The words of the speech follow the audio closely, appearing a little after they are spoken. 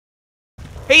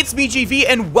Hey, it's me, GV,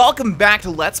 and welcome back to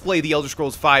Let's Play The Elder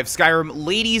Scrolls V Skyrim.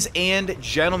 Ladies and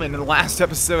gentlemen, in the last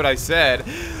episode I said,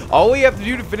 all we have to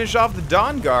do to finish off the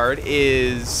Dawn Guard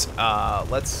is,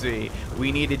 let's see,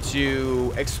 we needed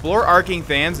to explore Arcing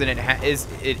Thams, and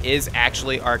it is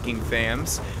actually Arcing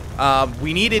Thams.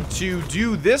 We needed to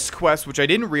do this quest, which I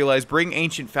didn't realize, bring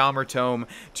Ancient Falmer Tome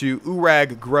to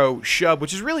Urag Grow Shub,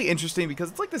 which is really interesting because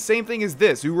it's like the same thing as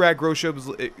this. Urag Grow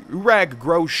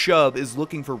Shub is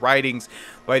looking for writings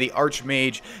by the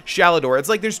Archmage Shalador. It's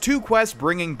like there's two quests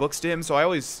bringing books to him, so I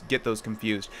always get those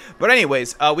confused. But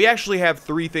anyways, we actually have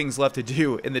 3 things left to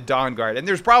do in the Dawn Guard, and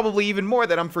there's probably even more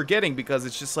that I'm forgetting because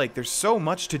it's just like there's so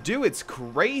much to do. It's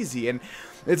crazy, and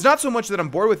it's not so much that I'm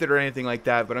bored with it or anything like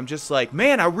that, but I'm just like,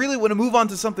 man, I really want to move on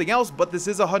to something else, but this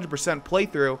is a 100%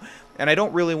 playthrough, and I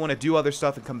don't really want to do other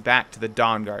stuff and come back to the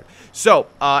Dawn Guard. So,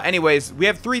 anyways, we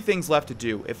have 3 things left to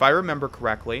do, if I remember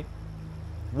correctly.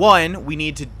 1, we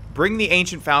need to bring the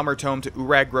Ancient Falmer Tome to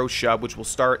Urag Grow Shub, which will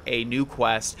start a new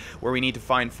quest where we need to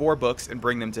find 4 books and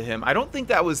bring them to him. I don't think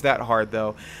that was that hard,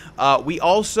 though. We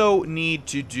also need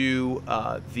to do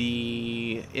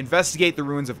investigate the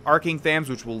ruins of Arcing Thams,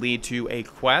 which will lead to a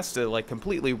quest, a like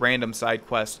completely random side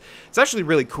quest. It's actually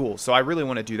really cool, so I really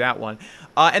want to do that one.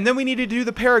 And then we need to do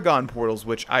the Paragon portals,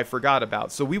 which I forgot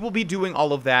about. So we will be doing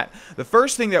all of that. The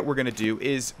first thing that we're going to do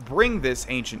is bring this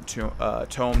Ancient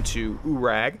Tome to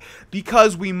Urag,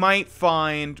 because we might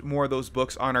find more of those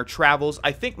books on our travels.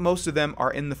 I think most of them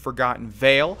are in the Forgotten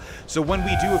Vale. So when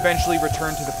we do eventually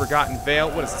return to the Forgotten Vale,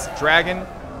 what is this, a dragon?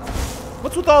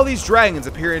 What's with all these dragons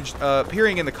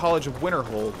appearing in the College of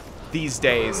Winterhold these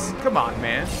days? Come on,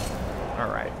 man.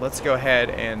 Alright, let's go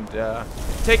ahead and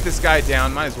take this guy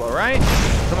down. Might as well, right?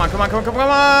 Come on, come on, come on, come on,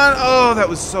 come on! Oh, that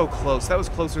was so close. That was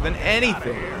closer than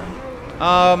anything.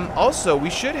 Also, we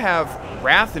should have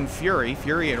Wrath and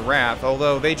Fury and Wrath,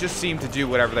 although they just seem to do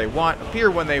whatever they want, appear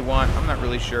when they want. I'm not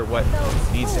really sure what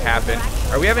needs to happen.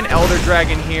 All right, we have an Elder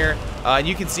Dragon here, and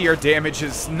you can see our damage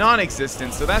is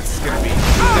non-existent, so that's going to be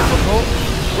difficult.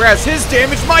 Whereas his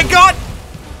damage, my god!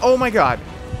 Oh my god.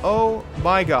 Oh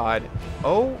my god.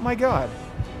 Oh my god.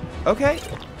 Okay.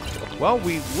 Well,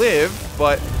 we live,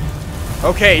 but...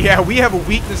 Okay, yeah, we have a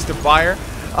weakness to fire.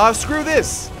 Screw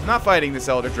this. I'm not fighting this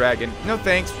Elder Dragon. No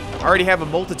thanks. I already have a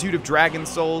multitude of dragon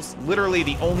souls. Literally,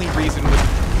 the only reason would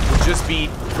just be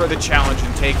for the challenge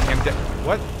and take him down.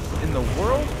 What in the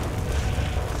world?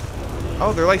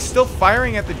 Oh, they're like still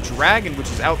firing at the dragon,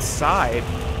 which is outside.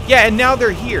 Yeah, and now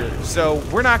they're here. So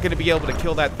we're not going to be able to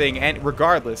kill that thing, and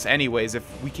regardless, anyways,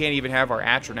 if we can't even have our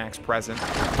Atronax present.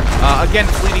 Again,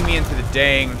 it's leading me into the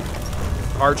dang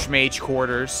Archmage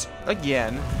quarters.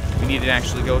 Again, we need to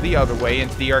actually go the other way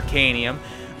into the Arcanium.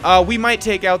 We might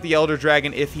take out the Elder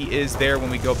Dragon if he is there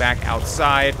when we go back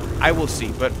outside. I will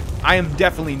see, but I am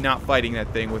definitely not fighting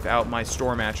that thing without my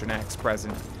Storm Atronax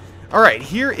present. Alright,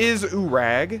 here is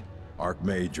Urag.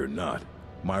 Archmage or not,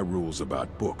 my rules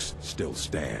about books still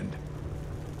stand.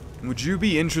 Would you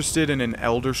be interested in an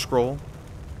Elder Scroll?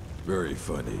 Very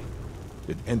funny.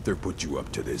 Did Enter put you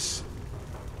up to this?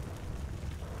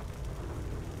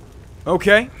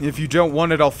 Okay, if you don't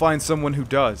want it, I'll find someone who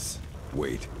does.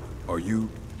 Wait, are you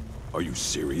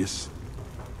serious?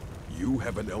 You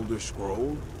have an Elder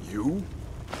Scroll? You?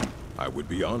 I would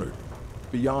be honored,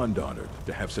 beyond honored,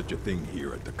 to have such a thing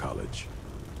here at the college.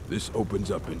 This opens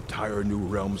up entire new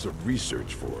realms of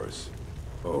research for us.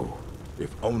 Oh,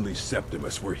 if only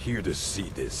Septimus were here to see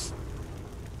this.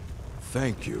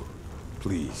 Thank you.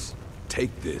 Please,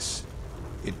 take this.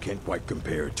 It can't quite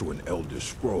compare to an Elder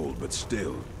Scroll, but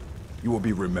still, you will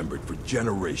be remembered for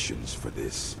generations for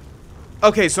this.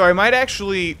 Okay, so I might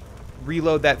actually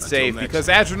reload that save because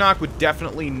Adronach would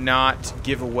definitely not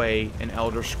give away an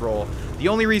Elder Scroll. The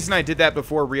only reason I did that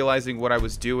before realizing what I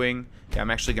was doing, yeah, I'm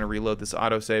actually going to reload this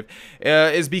autosave,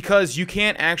 is because you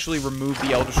can't actually remove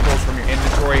the Elder Scrolls from your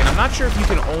inventory, and I'm not sure if you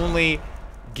can only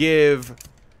give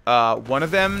one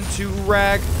of them to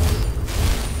Urag,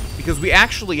 because we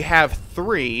actually have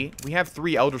 3. We have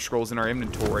 3 Elder Scrolls in our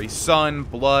inventory. Sun,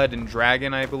 Blood, and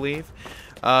Dragon, I believe.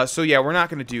 So yeah, we're not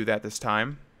going to do that this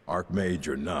time. Archmage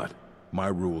or not, my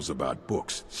rules about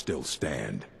books still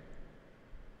stand.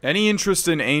 Any interest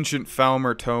in Ancient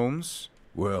Falmer Tomes?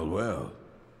 Well, well.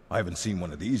 I haven't seen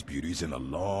one of these beauties in a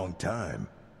long time.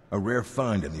 A rare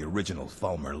find in the original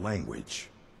Falmer language.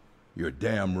 You're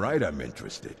damn right I'm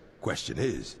interested. Question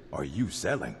is, are you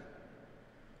selling?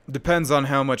 Depends on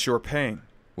how much you're paying.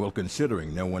 Well,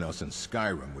 considering no one else in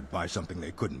Skyrim would buy something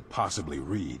they couldn't possibly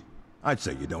read, I'd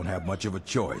say you don't have much of a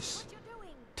choice.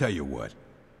 Tell you what,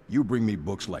 you bring me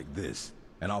books like this,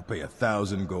 and I'll pay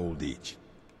 1,000 gold each.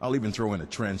 I'll even throw in a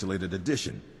translated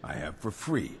edition I have for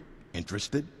free.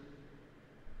 Interested?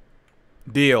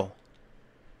 Deal.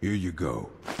 Here you go.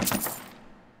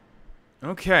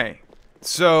 Okay.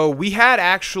 So we had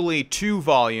actually 2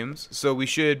 volumes, so we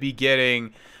should be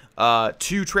getting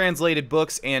 2 translated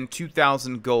books and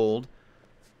 2,000 gold.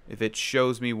 If it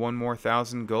shows me one more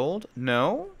 1,000 gold.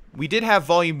 No. We did have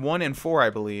volume 1 and 4, I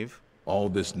believe. All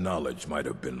this knowledge might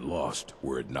have been lost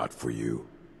were it not for you.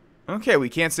 Okay, we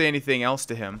can't say anything else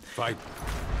to him. Fight.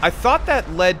 I thought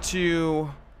that led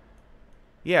to...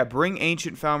 Yeah, bring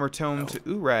Ancient Falmer Tome to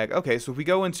Urag. Okay, so if we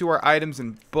go into our items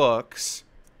and books...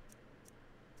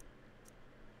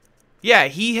 Yeah,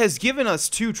 he has given us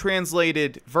 2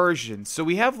 translated versions. So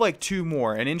we have like 2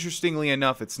 more. And interestingly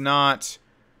enough, it's not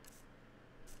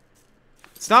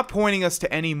pointing us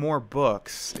to any more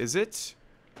books, is it?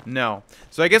 No.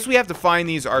 So I guess we have to find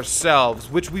these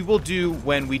ourselves, which we will do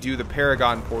when we do the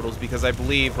Paragon portals, because I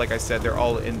believe, like I said, they're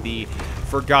all in the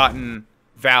Forgotten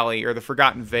Valley, or the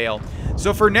Forgotten Vale.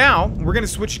 So for now, we're going to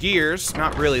switch gears.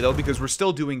 Not really, though, because we're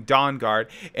still doing Dawnguard,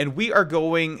 and we are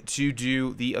going to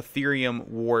do the Ethereum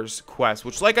Wars quest,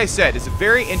 which, like I said, is a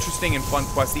very interesting and fun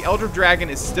quest. The Elder Dragon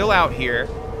is still out here,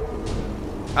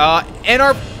 and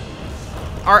our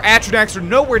Atronachs are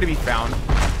nowhere to be found.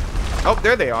 Oh,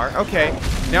 there they are. Okay.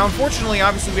 Now, unfortunately,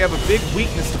 obviously, we have a big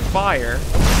weakness to fire.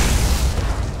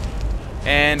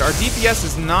 And our DPS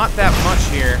is not that much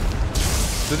here.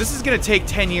 So this is going to take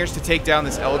 10 years to take down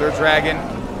this Elder Dragon.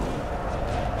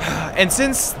 And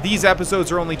since these episodes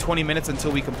are only 20 minutes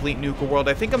until we complete Nuka World,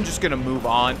 I think I'm just going to move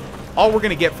on. All we're going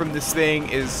to get from this thing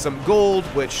is some gold,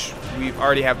 which we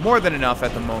already have more than enough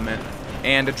at the moment.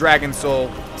 And a Dragon Soul,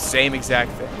 same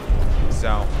exact thing.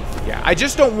 So... yeah, I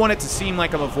just don't want it to seem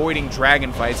like I'm avoiding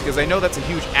dragon fights, because I know that's a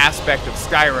huge aspect of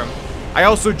Skyrim. I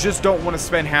also just don't want to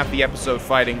spend half the episode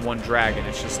fighting one dragon.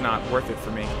 It's just not worth it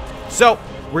for me. So,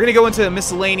 we're going to go into the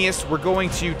miscellaneous. We're going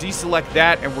to deselect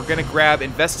that, and we're going to grab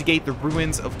Investigate the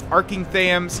Ruins of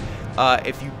Arkinthams.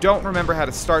 If you don't remember how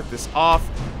to start this off,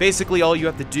 basically all you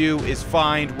have to do is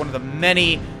find one of the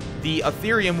many... the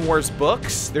Ethereum Wars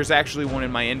books. There's actually one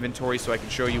in my inventory, so I can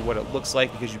show you what it looks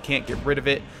like, because you can't get rid of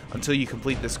it until you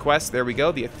complete this quest. There we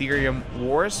go, the Ethereum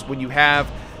Wars. When you have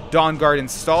Dawnguard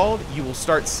installed, you will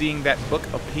start seeing that book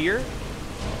appear.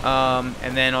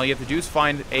 And then all you have to do is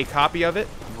find a copy of it,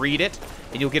 read it,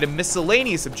 and you'll get a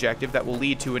miscellaneous objective that will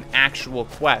lead to an actual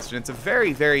quest. And it's a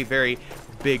very, very, very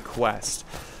big quest.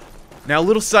 Now, a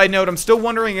little side note, I'm still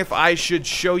wondering if I should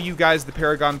show you guys the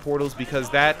Paragon portals, because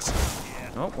that's...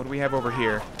 oh, what do we have over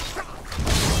here?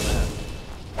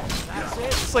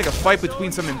 It's like a fight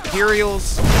between some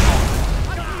Imperials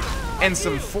and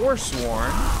some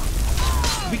Forsworn.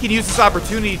 We can use this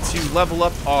opportunity to level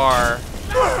up our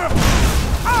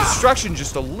destruction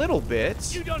just a little bit.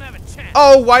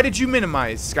 Oh, why did you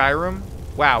minimize, Skyrim?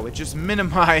 Wow, it just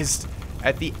minimized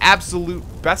at the absolute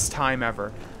best time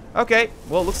ever. Okay,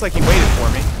 well, it looks like he waited for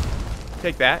me.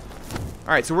 Take that.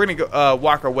 Alright, so we're gonna go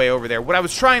walk our way over there. What I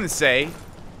was trying to say,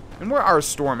 and where are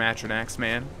Storm Atronachs,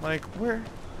 man? Like, where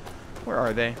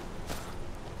are they?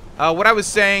 What I was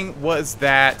saying was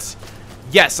that,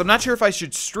 yes, I'm not sure if I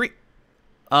should stream.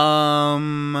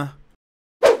 Alright,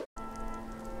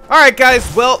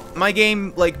 guys, well, my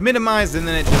game, like, minimized and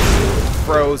then it just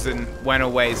froze and went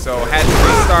away, so I had to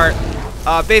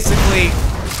restart. Basically,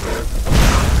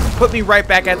 put me right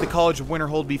back at the College of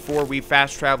Winterhold before we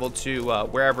fast traveled to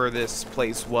wherever this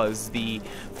place was, the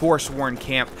Forsworn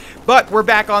camp. But we're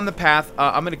back on the path.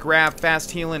 I'm going to grab fast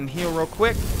healing and heal real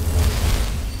quick.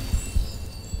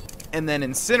 And then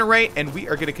incinerate, and we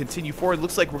are going to continue forward.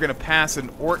 Looks like we're going to pass an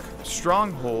orc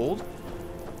stronghold.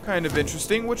 Kind of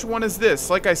interesting. Which one is this?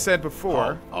 Like I said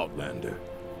before. Outlander.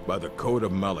 By the code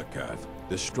of Malakath,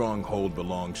 this stronghold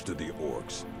belongs to the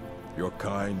orcs. Your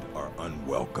kind are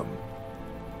unwelcome.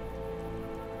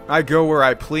 I go where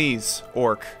I please,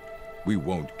 orc. We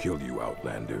won't kill you,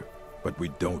 Outlander, but we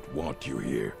don't want you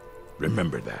here.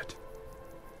 Remember that.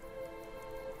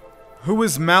 Who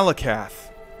is Malakath?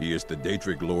 He is the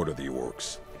Daedric Lord of the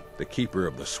Orcs, the keeper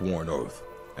of the Sworn Oath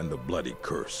and the Bloody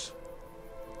Curse.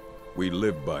 We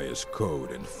live by his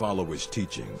code and follow his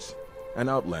teachings. An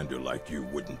Outlander like you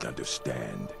wouldn't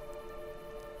understand.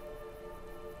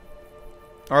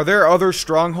 Are there other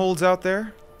strongholds out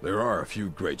there? There are a few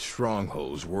great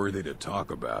strongholds worthy to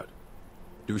talk about.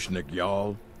 Dushnik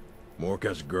Yal,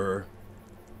 Morkas Gur,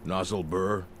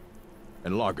 Nozzlebur,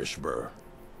 and Logishbur.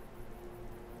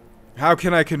 How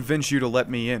can I convince you to let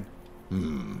me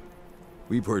in?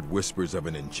 We've heard whispers of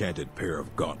an enchanted pair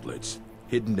of gauntlets,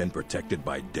 hidden and protected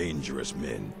by dangerous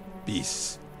men,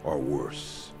 beasts, or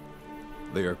worse.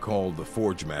 They are called the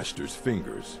Forge Master's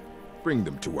Fingers. Bring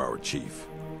them to our chief,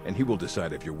 and he will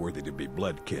decide if you're worthy to be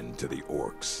bloodkin to the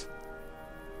orcs.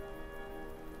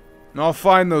 I'll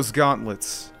find those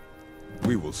gauntlets.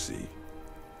 We will see.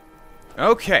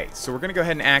 Okay, so we're gonna go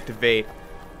ahead and activate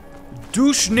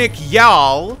Dushnik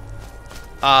Yal,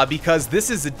 because this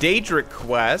is a Daedric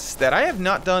quest that I have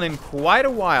not done in quite a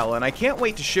while, and I can't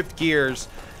wait to shift gears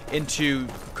into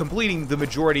completing the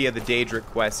majority of the Daedric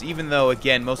quests, even though,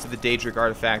 again, most of the Daedric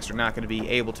artifacts are not going to be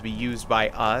able to be used by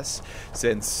us,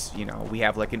 since, you know, we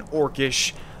have, like, an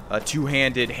orcish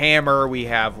two-handed hammer, we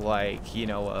have, like, you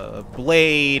know, a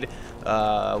blade,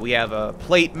 we have a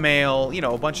plate mail, you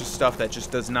know, a bunch of stuff that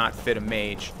just does not fit a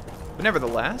mage. But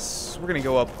nevertheless, we're going to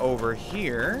go up over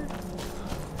here,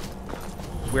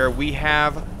 where we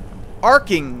have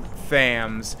arcing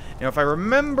thams. Now, if I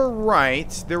remember right,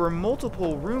 there were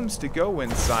multiple rooms to go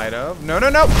inside of. No, no,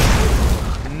 no!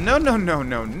 No, no, no,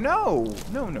 no, no!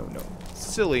 No, no, no.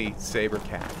 Silly saber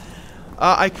cat.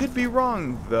 I could be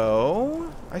wrong,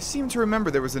 though. I seem to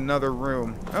remember there was another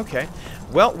room. Okay.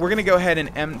 Well, we're going to go ahead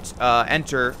and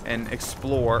enter and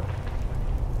explore.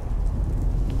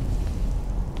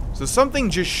 So something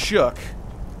just shook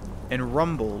and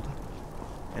rumbled,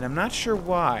 and I'm not sure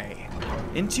why.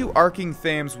 Into Arcing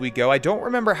Thams we go. I don't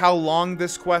remember how long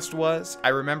this quest was. I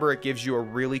remember it gives you a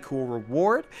really cool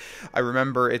reward. I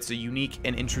remember it's a unique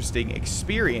and interesting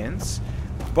experience,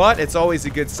 but it's always a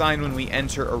good sign when we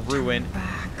enter a ruin.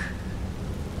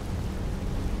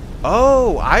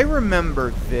 Oh, I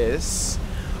remember this.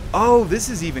 Oh, this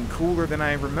is even cooler than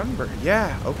I remember.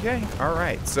 Yeah, okay,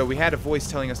 alright. So we had a voice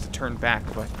telling us to turn back,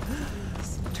 but...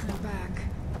 Turn back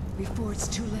before it's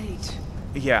too late.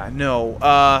 Yeah, no.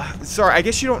 Sorry, I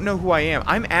guess you don't know who I am.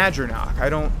 I'm Adranok. I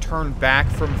don't turn back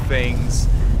from things.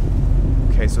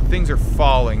 Okay, so things are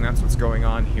falling. That's what's going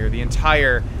on here. The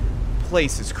entire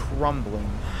place is crumbling.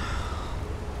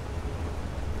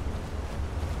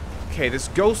 Okay, this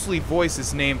ghostly voice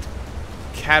is named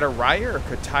Kataraya or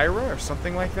Katira or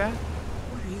something like that.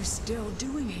 What are you still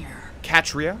doing here?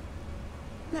 Katria?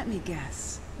 Let me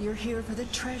guess. You're here for the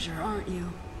treasure, aren't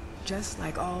you? Just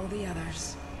like all the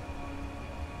others.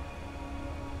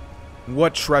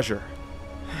 What treasure?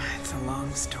 It's a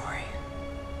long story.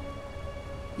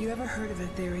 You ever heard of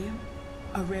Ethereum?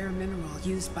 A rare mineral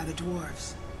used by the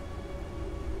dwarves.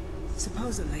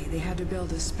 Supposedly, they had to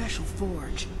build a special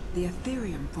forge, the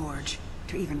Ethereum Forge,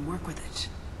 to even work with it.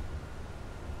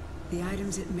 The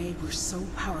items it made were so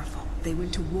powerful, they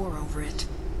went to war over it,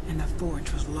 and the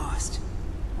forge was lost.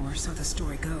 Or so the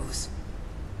story goes.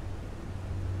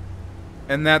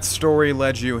 And that story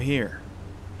led you here.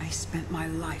 I spent my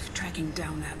life tracking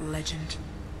down that legend,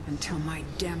 until my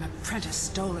damn apprentice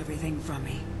stole everything from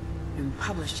me, and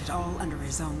published it all under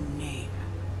his own name.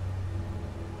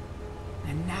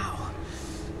 And now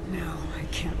I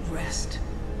can't rest.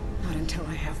 Not until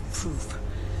I have proof.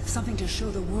 Something to show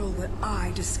the world what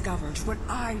I discovered, what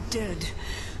I did.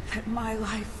 That my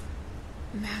life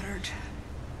mattered.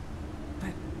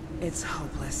 But it's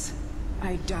hopeless.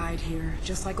 I died here,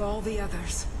 just like all the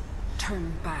others.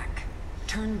 Turn back.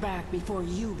 Turn back before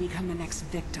you become the next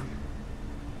victim.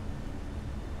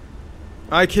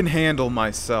 I can handle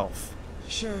myself.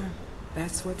 Sure,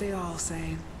 that's what they all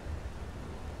say.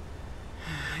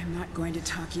 I'm not going to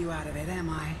talk you out of it, am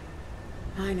I?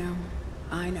 I know.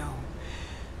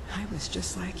 I was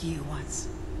just like you once.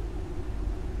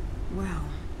 Well,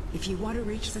 if you want to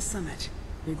reach the summit,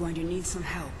 you're going to need some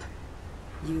help.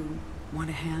 You want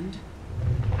a hand?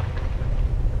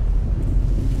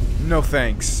 No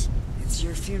thanks. It's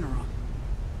your funeral.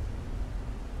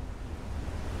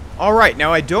 Alright,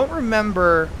 now I don't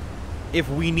remember if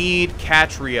we need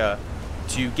Katria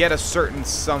to get a certain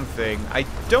something. I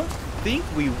don't think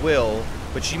we will,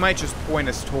 but she might just point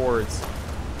us towards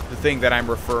the thing that I'm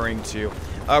referring to.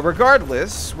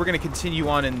 Regardless, we're going to continue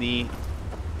on in the...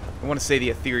 I want to say the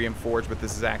Ethereum Forge, but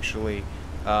this is actually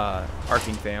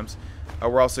Arcing Thams.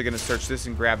 We're also going to search this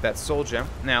and grab that soul gem.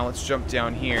 Now, let's jump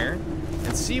down here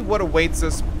and see what awaits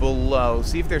us below.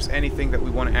 See if there's anything that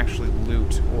we want to actually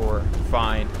loot or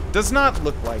find. Does not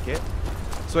look like it.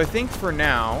 So I think for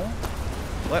now,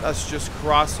 let us just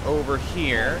cross over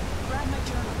here. Grab my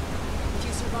journal. If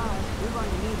you survive, you're going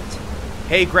to need it.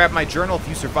 Hey, grab my journal. If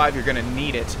you survive, you're going to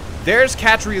need it. There's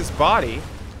Katria's body,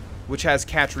 which has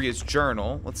Katria's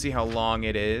journal. Let's see how long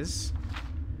it is.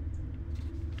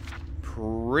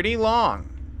 Pretty long.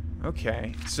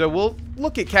 Okay, so we'll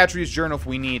look at Katria's journal if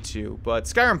we need to, but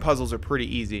Skyrim puzzles are pretty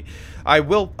easy. I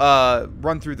will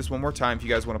run through this one more time if you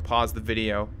guys want to pause the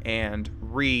video and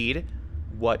read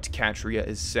what Katria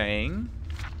is saying.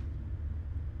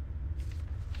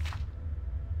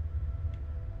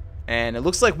 And it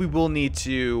looks like we will need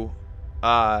to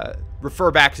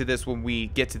refer back to this when we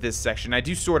get to this section. I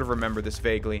do sort of remember this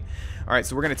vaguely. Alright,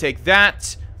 so we're going to take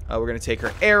that. We're going to take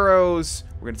her arrows.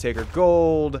 We're going to take her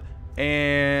gold.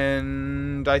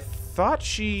 And I thought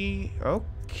she...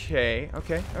 Okay.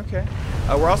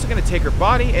 We're also going to take her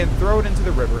body and throw it into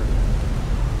the river.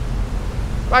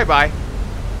 Bye-bye.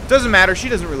 Doesn't matter. She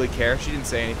doesn't really care. She didn't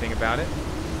say anything about it.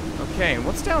 Okay, and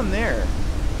what's down there?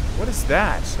 What is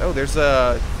that? Oh, there's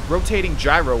a rotating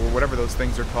gyro or whatever those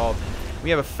things are called. We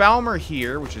have a Falmer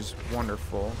here, which is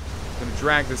wonderful. I'm going to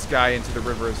drag this guy into the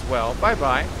river as well.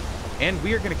 Bye-bye. And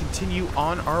we are going to continue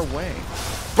on our way.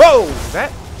 Whoa!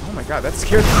 Oh my god, that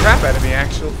scared the crap out of me,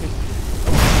 actually.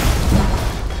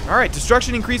 Alright,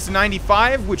 destruction increased to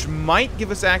 95, which might give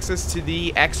us access to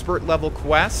the expert level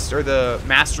quest, or the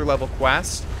master level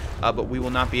quest. But we will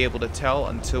not be able to tell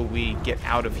until we get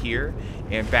out of here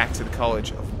and back to the College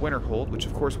of Winterhold, which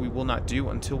of course we will not do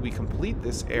until we complete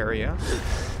this area.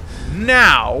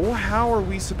 Now, how are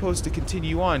we supposed to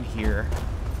continue on here?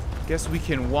 Guess we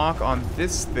can walk on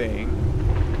this thing.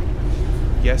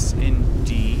 Yes,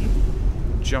 indeed.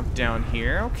 Jump down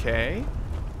here. Okay.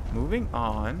 Moving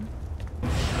on.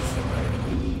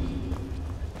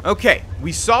 Okay,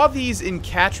 we saw these in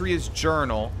Catria's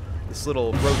journal. This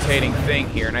little rotating thing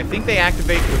here, and I think they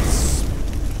activate with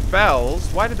spells.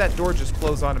 Why did that door just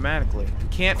close automatically?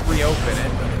 Can't reopen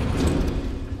it.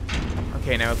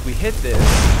 Okay, now if we hit this,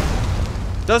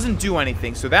 doesn't do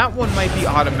anything, so that one might be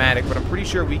automatic, but I'm pretty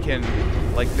sure we can,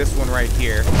 like this one right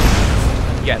here.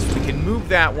 Yes, we can move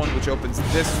that one, which opens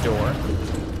this door.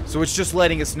 So it's just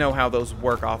letting us know how those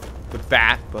work off the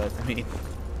bat, but I mean,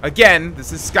 again,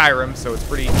 this is Skyrim, so it's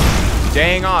pretty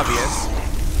dang obvious.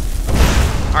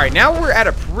 Alright, now we're at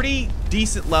a pretty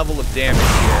decent level of damage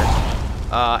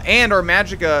here. And our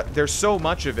magicka, there's so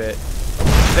much of it,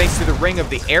 thanks to the Ring of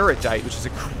the Erudite, which is a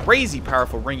crazy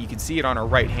powerful ring. You can see it on our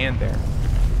right hand there.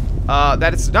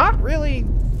 That it's not really...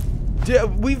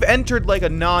 We've entered like a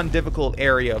non-difficult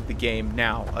area of the game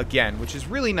now, again, which is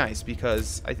really nice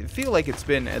because I feel like it's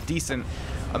been a decent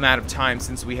amount of time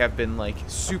since we have been like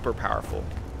super powerful,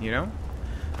 you know?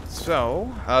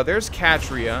 So, there's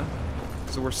Catria.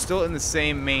 So we're still in the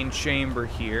same main chamber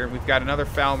here. We've got another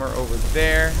Falmer over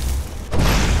there.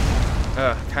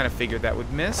 Kind of figured that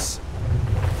would miss.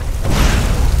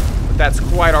 But that's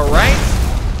quite alright.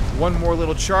 One more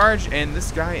little charge, and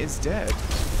this guy is dead.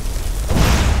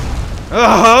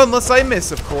 Unless I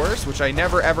miss, of course, which I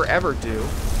never, ever, ever do.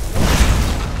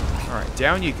 Alright,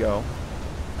 down you go.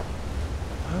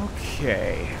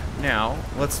 Okay. Now,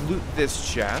 let's loot this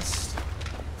chest.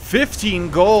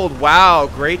 15 gold. Wow,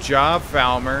 great job,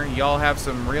 Falmer. Y'all have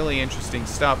some really interesting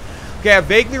stuff. Okay, I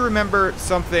vaguely remember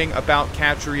something about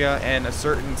Catria and a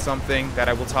certain something that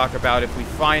I will talk about if we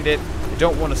find it. I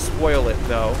don't want to spoil it,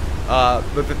 though.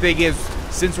 But the thing is,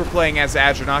 since we're playing as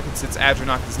Adranok, and since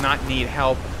Adranok does not need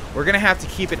help, we're going to have to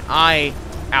keep an eye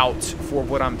out for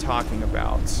what I'm talking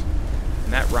about.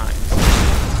 And that rhymes.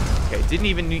 Okay, didn't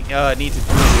even need to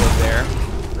dual there.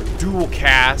 Or dual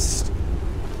cast.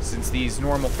 Since these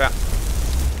normal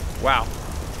Wow.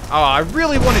 Oh, I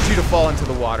really wanted you to fall into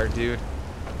the water, dude.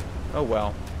 Oh,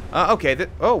 well. Okay.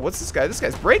 Oh, what's this guy? This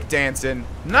guy's breakdancing.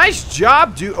 Nice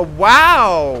job, dude. Oh,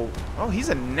 wow. Oh, he's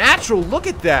a natural. Look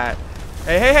at that.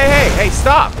 Hey,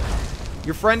 stop.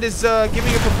 Your friend is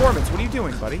giving a performance. What are you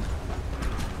doing, buddy?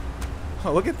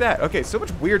 Oh, look at that. Okay, so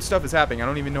much weird stuff is happening. I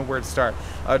don't even know where to start.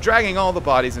 Dragging all the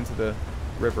bodies into the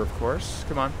river, of course.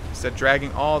 Come on. I said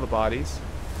dragging all the bodies.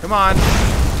 Come on.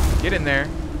 Get in there.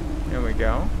 There we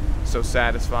go. So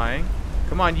satisfying.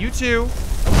 Come on, you two.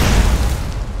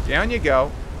 Down you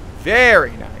go.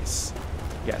 Very nice.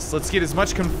 Yes, let's get as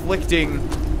much conflicting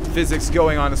physics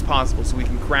going on as possible so we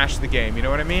can crash the game. You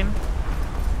know what I mean?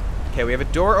 Okay, we have a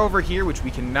door over here which we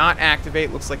cannot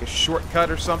activate. Looks like a shortcut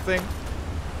or something.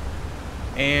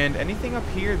 And anything up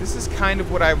here? This is kind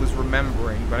of what I was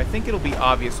remembering, but I think it'll be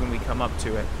obvious when we come up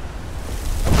to it.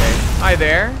 Okay, hi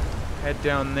there. Head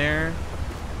down there.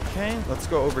 Okay, let's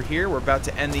go over here. We're about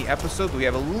to end the episode, but we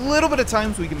have a little bit of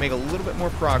time so we can make a little bit more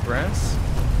progress.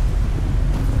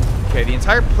 Okay, the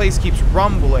entire place keeps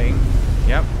rumbling.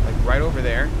 Yep, like right over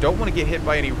there. Don't want to get hit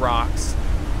by any rocks.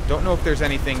 Don't know if there's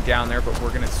anything down there, but we're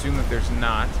going to assume that there's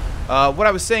not. What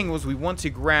I was saying was we want to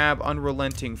grab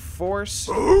Unrelenting Force.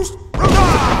 So we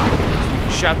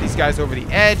can shout these guys over the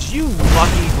edge. You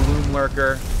lucky balloon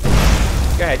lurker.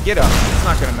 Go ahead, get up. It's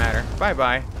not going to matter.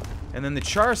 Bye-bye. And then the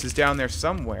Charis is down there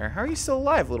somewhere. How are you still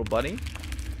alive, little buddy?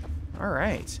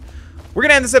 Alright. We're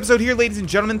going to end this episode here, ladies and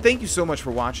gentlemen. Thank you so much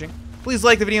for watching. Please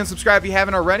like the video and subscribe if you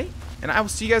haven't already. And I will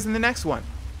see you guys in the next one.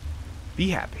 Be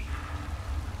happy.